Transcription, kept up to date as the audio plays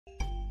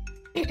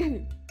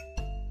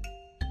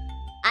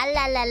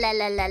la la la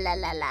la la la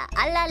la la.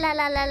 La la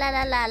la la la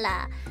la la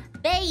la.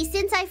 Bae,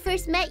 since I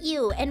first met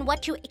you and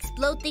watched you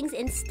explode things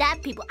and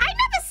stab people, I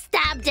never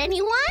stabbed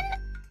anyone!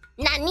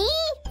 Nani?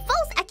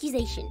 False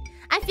accusation.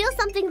 I feel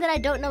something that I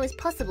don't know is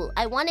possible.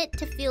 I want it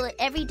to feel it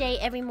every day,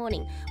 every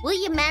morning.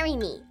 Will you marry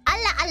me?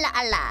 Allah, Allah,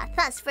 Allah.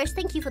 Thus, first,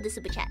 thank you for the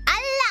super chat.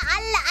 Allah,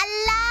 Allah,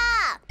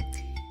 Allah!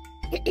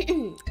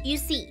 You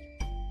see,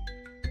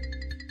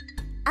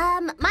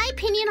 my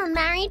opinion on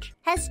marriage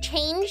has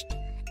changed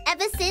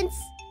ever since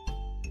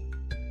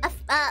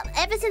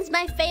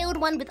my failed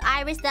one with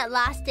Iris that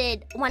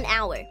lasted 1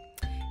 hour.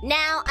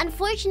 Now,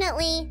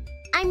 unfortunately,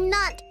 I'm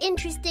not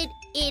interested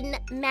in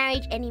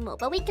marriage anymore,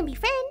 but we can be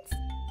friends.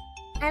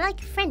 I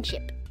like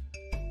friendship.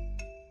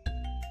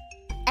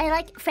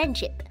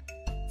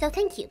 So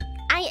thank you.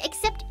 I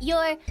accept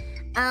your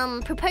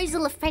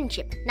proposal of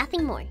friendship.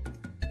 Nothing more.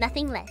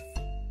 Nothing less.